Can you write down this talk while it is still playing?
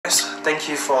Thank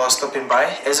you for stopping by.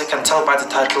 As you can tell by the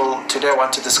title, today I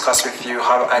want to discuss with you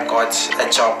how I got a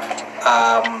job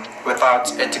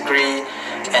without a degree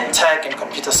in tech and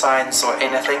computer science or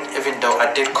anything, even though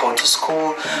I did go to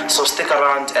school. So stick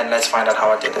around and let's find out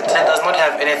how I did it. It does not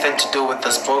have anything to do with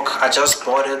this book. I just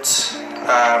bought it.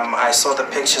 I saw the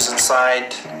pictures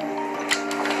inside.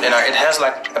 It has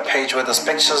like a page with those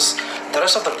pictures. The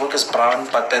rest of the book is brown,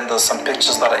 but then there's some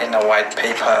pictures that are in a white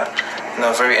paper.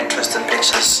 Very interesting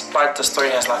pictures. But the story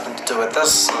has nothing to do with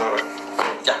this, so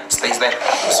yeah, it stays there.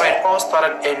 So it all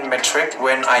started in matric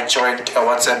when I joined a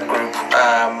WhatsApp group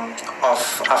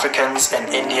of Africans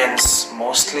and Indians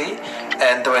mostly,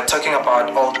 and they were talking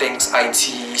about all things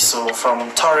IT. So from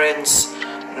torrents,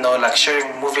 like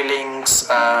sharing movie links,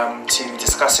 to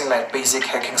discussing like basic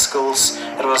hacking skills.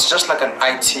 It was just like an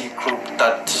IT group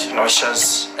that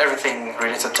shares everything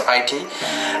related to IT.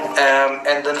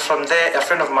 And then from there, a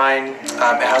friend of mine,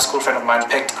 a high school friend of mine,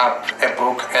 picked up a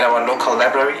book at our local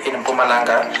library in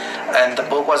Mpumalanga, and the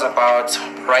book was about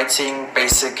writing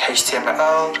basic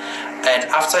HTML. And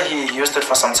after he used it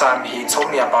for some time, he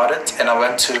told me about it, and I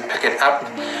went to pick it up.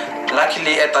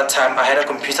 Luckily, at that time, I had a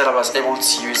computer that I was able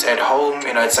to use at home.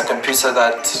 It's a computer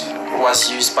that was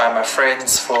used by my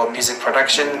friends for music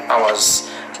production. I was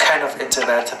kind of into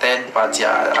that then, but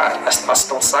yeah, I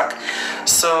still suck.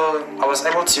 So I was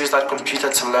able to use that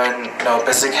computer to learn,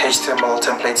 basic HTML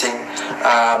templating.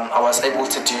 I was able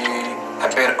to do a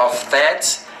bit of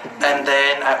that. And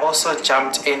then I also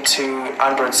jumped into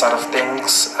Android side of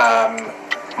things.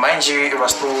 Mind you, it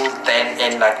was still then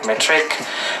in like matric.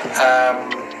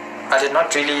 I did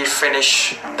not really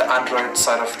finish the Android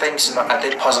side of things. I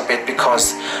did pause a bit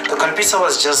because the computer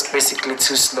was just basically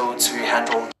too slow to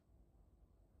handle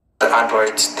the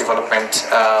Android development.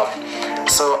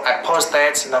 So I paused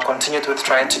that and I continued with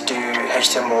trying to do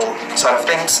HTML side of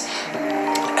things.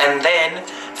 And then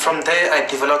from there, I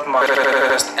developed my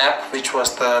first app, which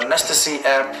was the Nasty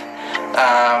app.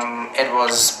 It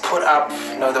was put up,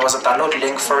 there was a download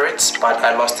link for it, but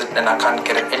I lost it and I can't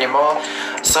get it anymore.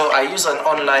 So I used an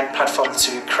online platform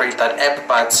to create that app,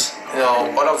 but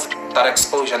all of that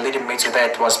exposure leading me to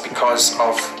that was because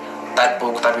of that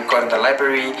book that we got in the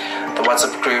library, the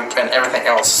WhatsApp group, and everything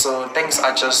else. So things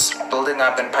are just building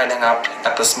up and piling up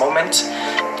at this moment.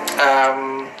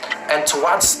 And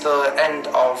towards the end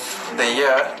of the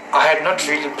year, I had not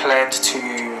really planned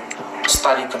to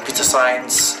study computer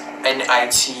science, any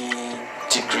IT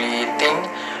degree thing.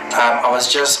 I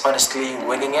was just honestly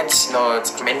winging it.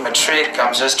 I'm in matric.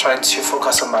 I'm just trying to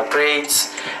focus on my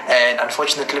grades. And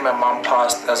unfortunately, my mom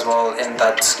passed as well in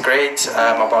that grade,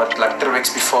 about like 3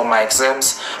 weeks before my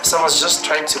exams. So I was just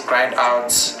trying to grind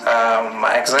out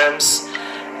my exams.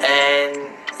 And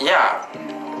yeah,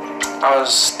 I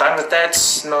was done with that.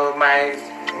 My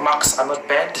marks are not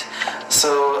bad.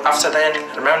 So after then,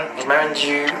 remind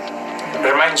you,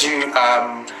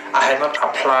 I had not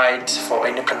applied for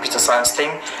any computer science thing.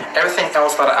 Everything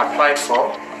else that I applied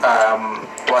for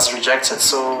was rejected.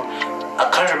 So I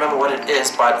can't remember what it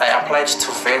is, but I applied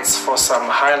to VETs for some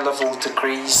high-level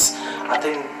degrees. I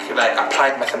think like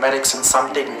applied mathematics and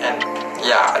something, and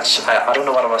yeah, I don't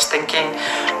know what I was thinking.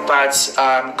 But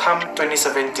come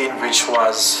 2017, which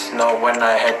was when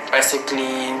I had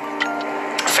basically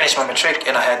finished my matric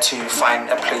and I had to find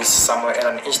a place somewhere in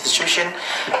an institution,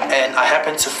 and I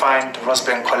happened to find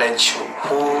Rosebank College,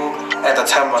 who at the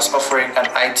time was offering an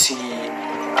IT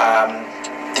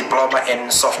diploma in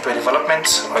software development.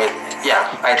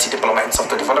 IT diploma in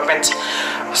software development.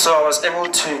 So I was able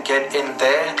to get in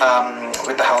there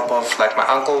with the help of like my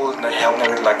uncle. He helped me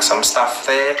with like some stuff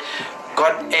there.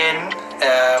 Got in,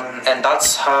 and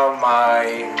that's how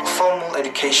my formal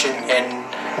education in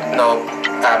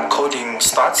coding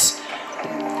starts.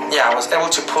 Yeah, I was able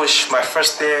to push my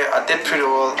first day. I did pretty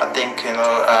well. I think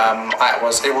I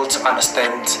was able to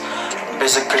understand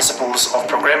basic principles of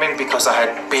programming because I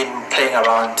had been playing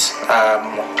around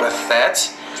with that.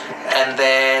 And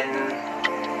then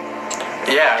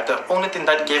the only thing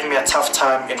that gave me a tough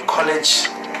time in college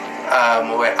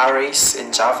were arrays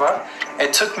in Java.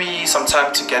 It took me some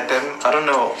time to get them. I don't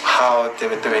know how they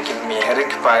were giving me a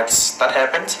headache, but that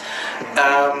happened.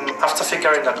 After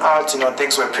figuring that out,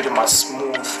 things were pretty much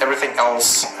smooth. Everything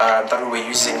else that we were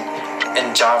using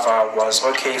in Java was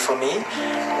okay for me.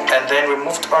 And then we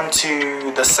moved on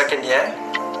to the second year.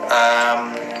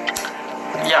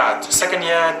 The second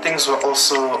year, things were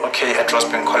also okay at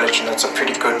Rosebank College. It's a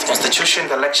pretty good institution.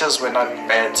 The lectures were not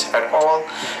bad at all,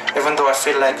 even though I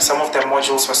feel like some of their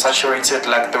modules were saturated,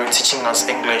 like they were teaching us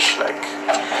English. Like,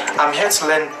 I'm here to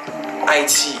learn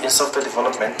IT in software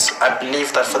development. I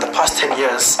believe that for the past 10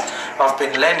 years, I've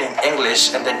been learning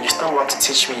English, and then you still want to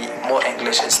teach me more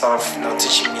English instead of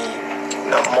teaching me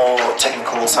more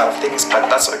technical side of things. But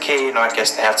that's okay. I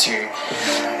guess they have to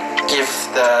give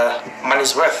the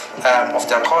money's worth of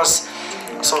their course.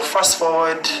 So fast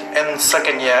forward in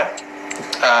second year,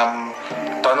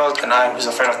 Donald and I, who's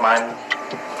a friend of mine,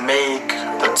 make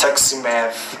the Taxi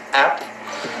Math app,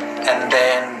 and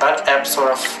then that app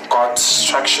sort of got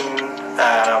traction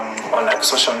on like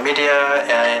social media,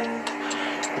 and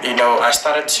I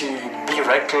started to be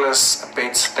reckless a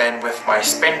bit then with my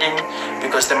spending,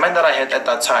 because the money that I had at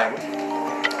that time,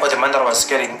 or the money that I was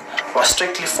getting, was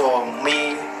strictly for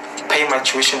me paying my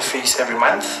tuition fees every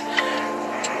month,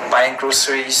 buying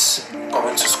groceries,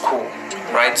 going to school,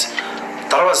 right?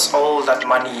 That was all that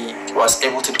money was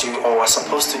able to do or was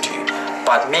supposed to do.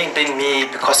 But me being me,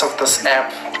 because of this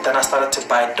app, then I started to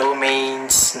buy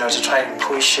domains, to try and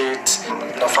push it.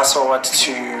 Fast forward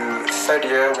to third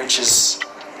year, which is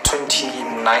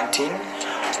 2019,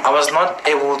 I was not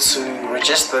able to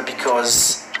register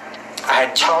because I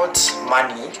had child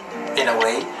money in a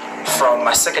way from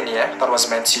my second year that was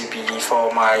meant to be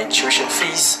for my tuition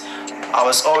fees. I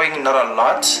was owing not a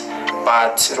lot,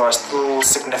 but it was still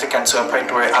significant to a point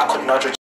where I could not register.